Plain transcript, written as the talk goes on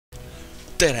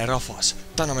tere rahvas!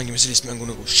 Täna mängime sellist mängu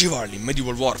nagu Chivalry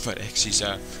Medival Warfare ehk siis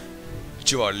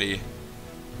Chivalry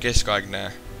keskaegne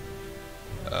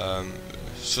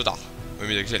sõda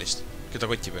või midagi sellist. Keda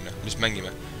kotib onju, mis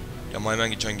mängime. Ja ma ei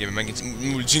mängi JÄRGMISE, mängin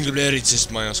single playerit, sest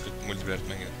ma ei oska multiplayerit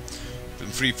mängida.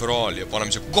 Free for all ja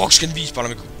paneme see 25,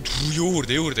 paneme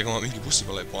juurde, kui ma mingi bussi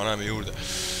pole, paneme juurde.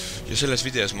 Ja selles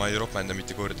videos ma ei ropenda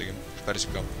mitte kordagi. Päris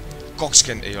ka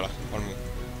 20 ei ole, paneme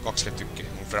 20 tükki.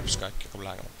 Mu fraps ka äkki hakkab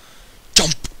lähegama.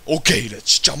 Jump! Okei,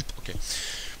 let's jump! Okei.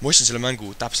 Ma ostsin selle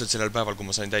mängu täpselt sellel päeval, kui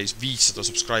ma sain täis 500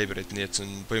 subscriberit, nii et see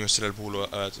on põhimõtteliselt sellel puhul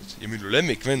öeldud. Ja minu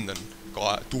lemmikvend on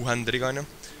ka two-handeriga, onju.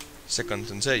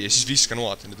 Second on see ja siis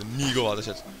viskanoad, need on nii kõvad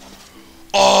asjad.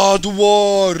 The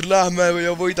war! Lähme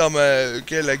ja võidame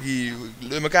kellegi,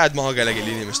 lööme käed maha kellegi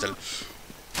inimestel.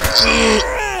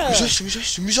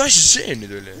 Mis asja see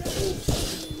nüüd oli?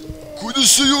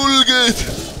 Kuidas sa julged?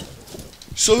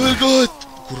 Sa veel kahet?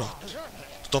 Kurat.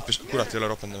 Toppis, kurat ei ole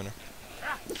ropendamine.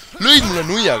 Lõid mulle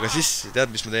nuiaga sisse,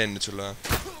 tead mis ma teen nüüd sulle?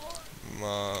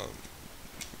 Ma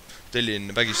tellin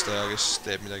vägistaja, kes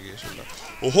teeb midagi sulle.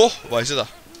 Ohoh, vahe seda.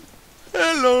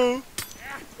 Hello!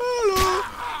 Hello!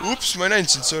 Ups, ma ei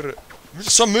näinud sind, sorry. Mida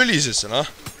sa mölised sa, noh?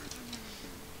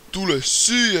 Tule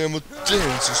süüa ja ma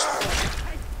teen sest...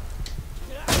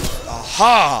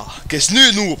 Ahaa! Kes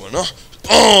nüüd nuub on, noh?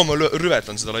 Ma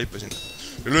rüvetan seda laipa sinna.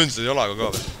 Ja löön seda jalaga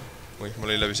ka veel. Oih, ma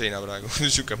lõin läbi seina praegu.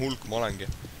 Siuke hulk ma olengi.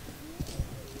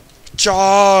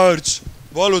 Charge!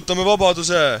 Valutame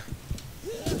vabaduse!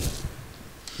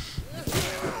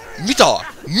 Mida?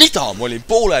 Mida? Ma olin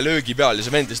poole löögi peal ja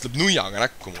see vendest lõb nuiaga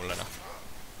näkku mulle, noh.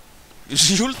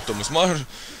 See jultumus,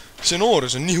 see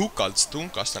noorus on nii hukalt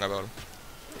tunkas täna peal.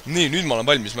 Nii, nüüd ma olen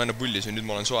valmis, ma enne pullis ja nüüd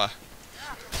ma olen soe.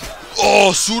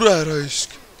 Sure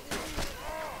raisk!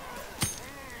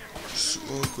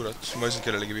 Kurat, ma ei saanud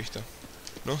kellelegi pihta.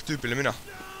 Noh, tüüpiline mina.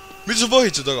 Mida sa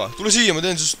vahid sa taga? Tule siia, ma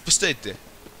teen sust pasteeti.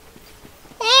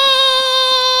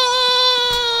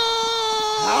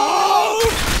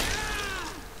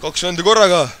 Kaks venda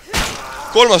korraga.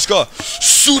 Kolmas ka.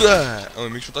 Sure!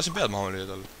 Miks ma tahtsin pead maha lüüa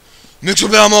talle? Miks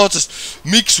sul pea maa otsast?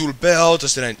 Miks sul pea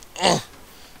otsast ei läinud?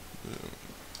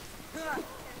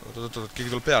 Oot,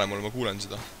 keegi tuleb peale mulle, ma kuulen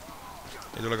seda.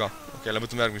 Ei tule ka. Okei,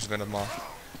 võtame järgmised vennad maha.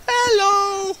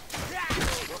 Hello!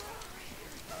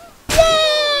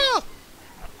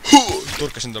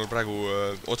 Torkasin talle praegu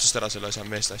otsast ära selle asja,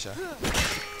 meest asja.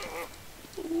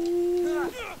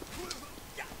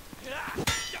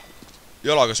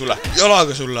 Jalaga sulle!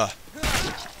 Jalaga sulle!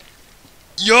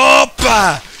 Jope!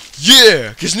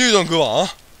 Yeah! Kes nüüd on kõva,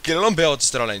 ah? Kellel on pea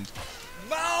otsast ära läinud?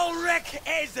 Malric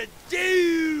is a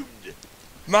doomed!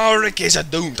 Malric is a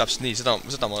doomed! Täpselt nii,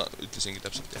 seda ma ütlesingi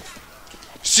täpselt.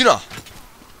 Sina!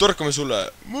 Torkame sulle!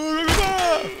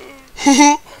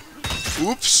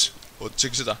 Ups! Oot,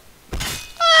 tšeki seda.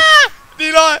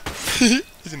 Nii lahe!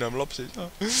 Sinna enam laps ei saa.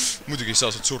 Muidugi ei saa,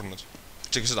 sa oled surnud.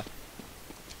 Tšeki seda.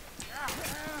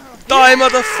 Die,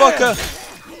 motherfucker!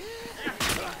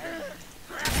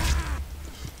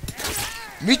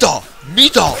 Mida?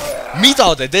 Mida? Mida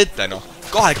te teete, noh?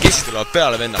 Kahekesi tulevad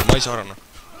peale vennad, ma ei saa aru, noh.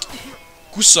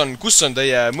 Kus on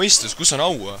teie mõistus? Kus on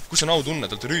au? Kus on au tunne?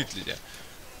 Te olete rüütlid ja...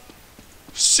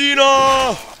 Sina!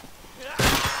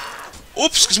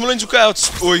 Ups, kas ma lõin su käe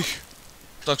otsast? Oih!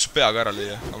 Tahaks su peaga ära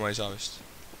lüüa, aga ma ei saa vist.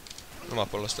 Omad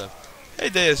pool las teeb.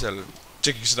 Ei tee seal.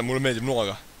 Tšekige seda, mulle meeldib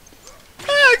noaga.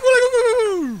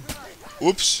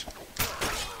 Ups.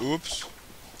 Ups.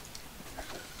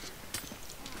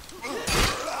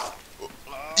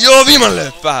 Ja viimane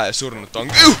pähe surnud tang.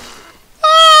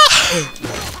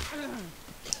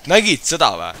 Nägid seda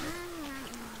või?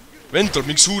 Vend tuleb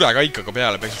mingi suure kaikaga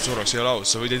peale, peksib survaks, ei ole aus.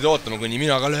 Sa võid eid ootama, kuni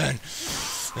mina ka löön.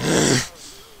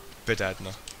 Peded,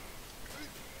 noh.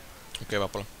 Okei,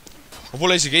 vapala. Ma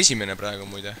pole isegi esimene praegu,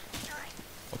 muide.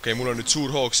 Okei, mul on nüüd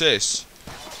suur hoog sees.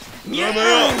 Lähme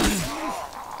ja!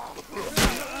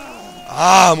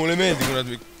 Mulle ei meeldi, kui nad...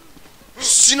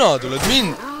 Sina tuled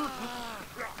mind...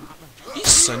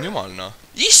 Issand jumal, noh.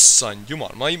 Issand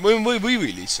jumal, ma ei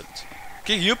või lihtsalt.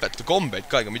 Keegi ei õpeta kombeid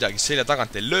ka ega midagi, selja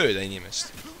tagant ei lööda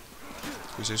inimest.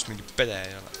 Kui see just mingi pede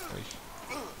ei ole.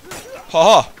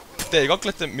 Haha! Teie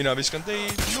kaklete, mina viskan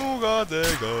teid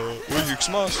nugadega. Oi, üks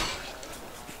maas.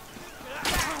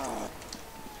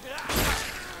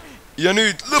 Ja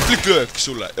nüüd lõplik löök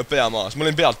sulle ja pea maas. Ma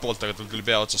olin pealt poolt, aga tal tuli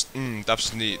pea otsast.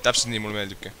 Täpselt nii mulle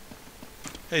meeldibki.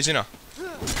 Hei, sina.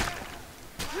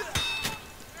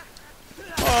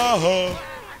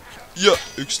 Ja,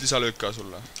 üks lisalöök ka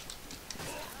sulle.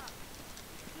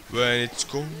 When it's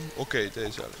gone. Okei, tee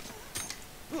seal.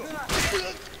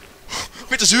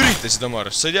 Mida sa üritasid oma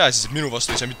arvest? Sa ei tea siis, et minu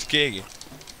vastu ei saa mitte keegi.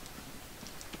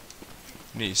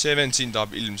 nii, see vend siin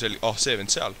tahab ilmselgelt... Ah, see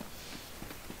vend seal.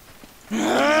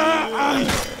 Ma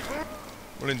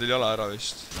olin teil jala ära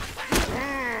vist.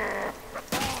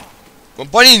 Ma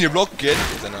panin ju blokki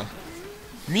ette, noh.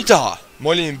 Mida? Ma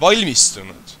olin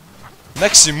valmistunud.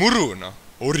 Läksin muruna.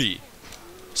 Ori.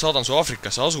 Saadan su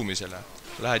Aafrikasse asumisele.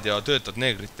 Lähed ja töötad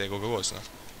neegritega koos, noh.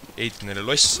 Eitad neile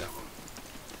losse.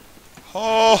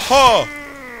 Ahaa!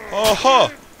 Ahaa!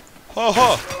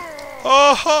 Ahaa!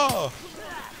 Ahaa!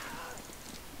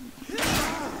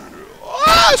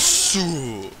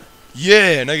 Assu!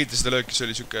 Jee, nägite seda lööki, see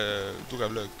oli siuke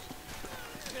tugev löök.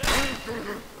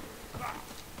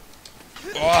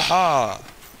 Ahaa!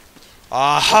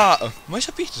 Ahaa! Ma ei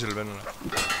saa pihta selle vennale.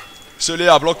 See oli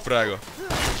hea blokk praegu.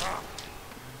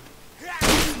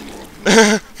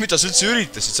 Mida sa üldse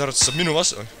üritasid? Sa arvad, sa saab minu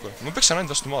vastu... Ma peaksin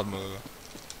ainult vastu maad mõõga.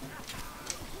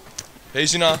 Hei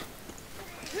sina!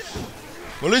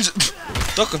 Ma lõin see...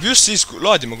 Ta hakkab just siis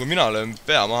laadima, kui mina löön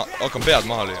pea maha... Hakkan pead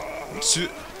maha lüüa.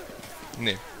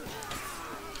 Nii.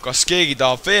 Kas keegi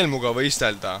tahab veel muga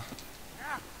võistelda?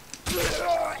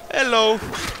 Hello!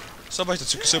 Sa paistad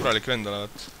siuke sõbralik vend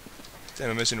olevat.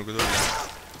 Teeme me sinuga tulla.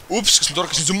 Ups, kas ma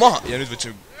torkasin su maha? Ja nüüd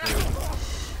võtsin...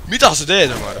 Mida sa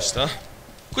teed oma arust, ah?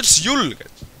 Kuidas sa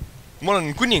julged? Ma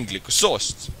olen kuninglikus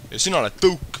soost. Ja sina oled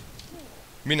tõuk.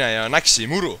 Mine ja näksi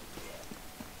muru.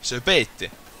 See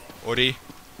peeti. Ori.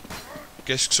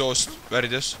 Kesksoost.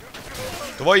 Värdjas.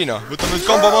 Tavaina, võta nüüd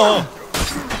kamba maha.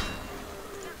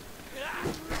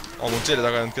 Mul selja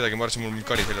taga ei olnud kedagi, ma arvasin mul mingi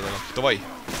kari selja taga. Tavai.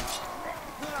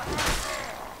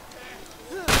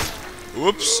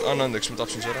 Ups, anna andeks, ma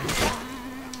tapsin see ära.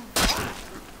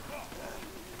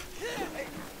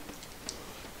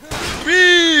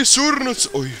 Vii, surnud...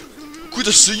 Oi,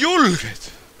 kuidas sa julged?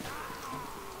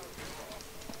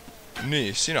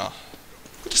 Nii, sina.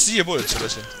 Kuidas siia pooled selle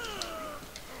asi?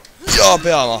 Ja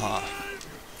pea maha.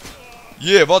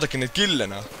 Jee, vaadake neid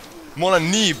killena. Ma olen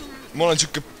nii... Ma olen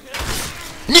siuke...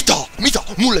 Mida? Mida?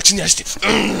 Mul läks nii hästi.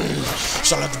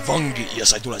 Sa lähed vangi ja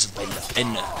sa ei tule sealt välja.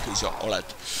 Enne, kui sa oled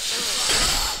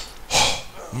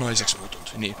naiseks muutunud.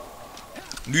 Nii.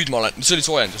 Nüüd ma olen... See oli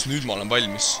soojendus. Nüüd ma olen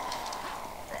valmis.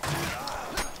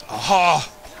 Ahaa!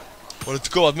 Olete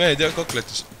kõvad mehed ja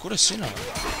kakletes. Kuidas sina?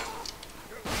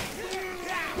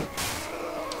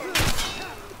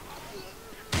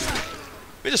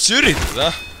 Mida sa üritad,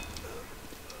 ah?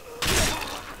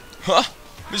 Hah?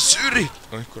 Mis sa üritad?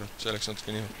 Oih, kurat, see läks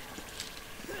natuke nii.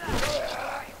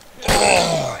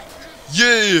 Oh!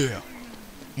 Yeah!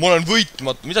 Ma olen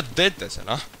võitmatu. Mida te teete seal,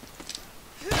 ah?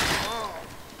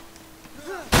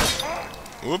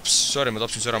 Ups, sorry, ma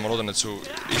tapsin su ära. Ma loodan, et su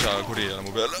isa kuri ei ole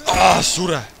mu peal. Ah,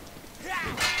 sure!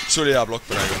 See oli hea blokk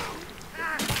praegu.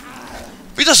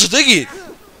 Mida sa tegid?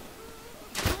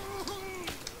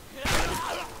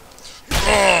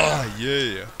 Ah,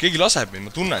 yeah. Keegi laseb mind,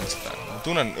 ma tunnen seda. Ma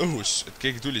tunnen õhus, et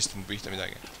keegi tulistab mu pihta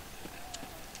midagi.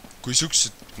 Kui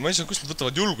siuksed... Ma ei saa, kust nad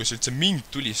võtavad julgus üldse mind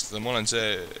tulistada. Ma olen see...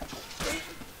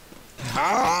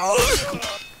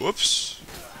 Ups.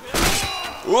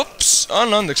 Ups.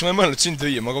 Anna andeks, ma ei mõelnud sind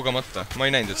lüüa, ma kogemata. Ma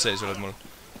ei näinud, et sees oled mul.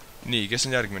 Nii, kes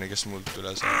on järgmine, kes mult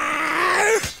üle saab?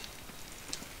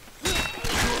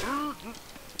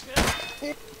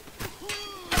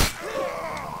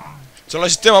 Sa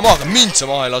lasid tema maaga, mind sa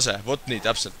maha ei lase. Vot nii,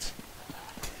 täpselt.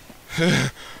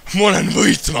 Ma olen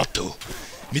võitmatu.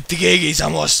 Mitte keegi ei saa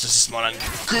mu vastu, sest ma olen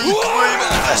kõik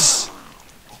võimeles.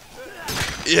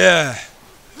 Yeah.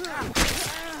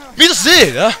 Mida sa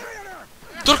teed, jah?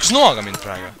 Torkas noaga mind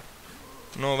praegu.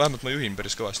 No, vähemalt ma juhin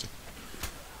päris kõvasti.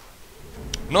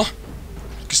 Noh,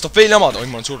 kes tahab veel jamada? Oi,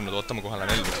 ma olen surnud, oota, ma kohe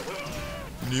lähen ellu.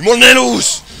 Nii, ma olen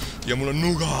elus! Ja mul on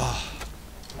nuga.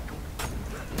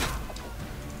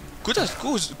 Kuidas?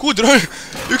 Kuhu ta on?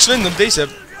 Üks vend on teise...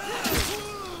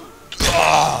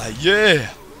 Ah,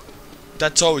 yeah!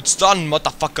 That's how it's done,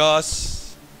 motherfuckers!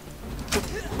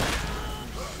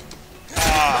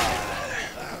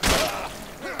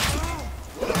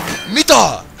 Mida?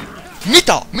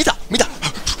 Mida? Mida? Mida?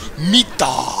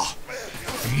 Mida?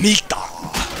 Mida?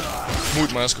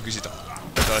 Muud ma ei oska küsida.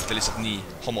 Te olete lihtsalt nii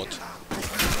homod.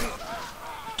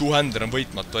 Two-hander on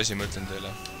võitmatu asi, ma ütlen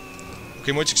teile.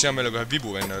 Okei, ma otsiks hea meelega ühe vibu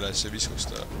venna üles ja viskaks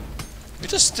ta.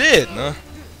 Mida sa teed, noh?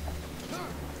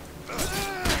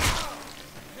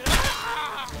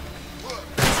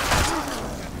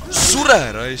 Sure,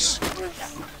 raisk!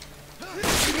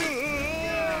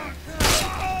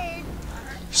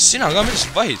 Sina ka, mida sa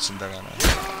vahid siin taga, noh?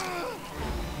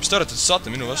 Mis te arvate, et saate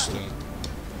minu vastu?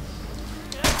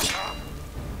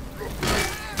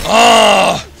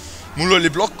 Mul oli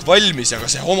blokk valmis, aga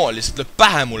see homo lihtsalt lööb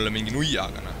pähe mulle mingi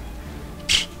nuiaga, noh.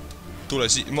 Tule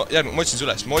sii... Ma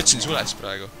otsin su üles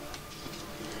praegu.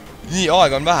 nii,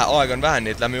 aega on vähe,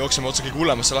 nii et lähme jookseme otsa kõige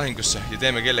hullemasse lahingusse ja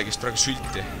teeme kellegist praegu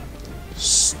sülti.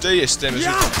 Täiesti teeme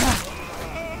sülti.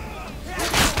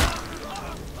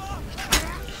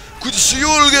 Kuidas sa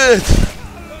julged?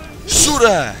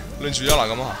 Sure! Lõin su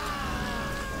jalaga maha.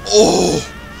 Oh!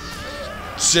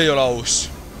 See ei ole aus.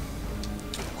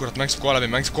 Kurat, mäng saab kohe läbi.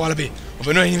 Ma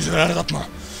pean ühe inimese veel ära tapma.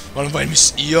 Ma olen valmis.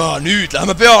 Ja nüüd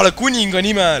läheme peale kuninga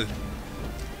nimel.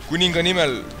 Kuninga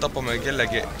nimel tapame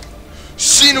kellegi.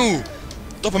 Sinu!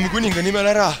 Tapame kuninga nimel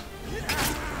ära.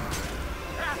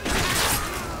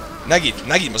 Nägid,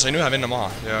 ma sain ühe venna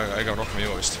maha. Ja ega rohkem ei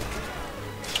jõua vist.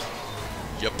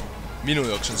 Jep. Minu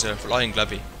jaoks on see lahing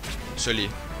läbi. See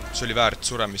oli väärt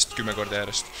suremist 10 korda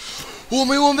järjest. Oo,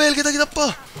 ma jõuan veel kedagi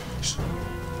tappa!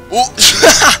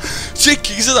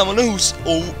 Tšekkige seda, ma nõus!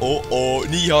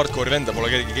 Nii hardcore venda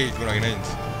pole keegi kunagi näinud.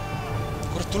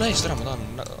 Kurat, tule eest ära, ma tahan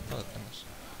vaadata ennast.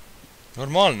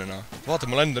 Normaalne, noh. Vaata,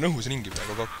 ma lähen enda nõhus ringi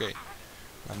praegu, aga okei.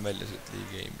 Lähen välja sealt,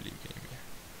 leave game.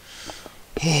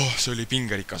 See oli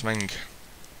pingerikas mäng.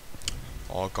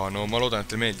 Aga no ma loodan, et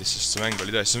teile meeldis, sest see mäng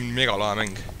oli tõesti, see on mega lahe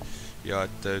mäng. Ja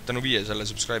et tänu 5 selle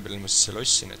subscriberile ma siis selle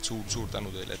ostsin, et suur tänu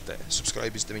teile, et te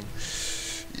subscribe'isite mind.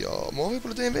 Ja ma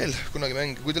võib-olla teen veel kunagi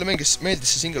mänge. Kui teile meeldis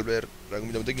see single player praegu,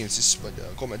 mida ma tegin, siis ma ei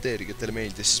tea, kommenteerige, et teile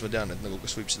meeldis, siis ma tean, et nagu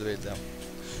kas võib seda veel teha.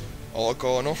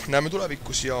 Aga noh, näeme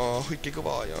tulevikus ja hoidke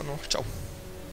kõva ja noh, tšau!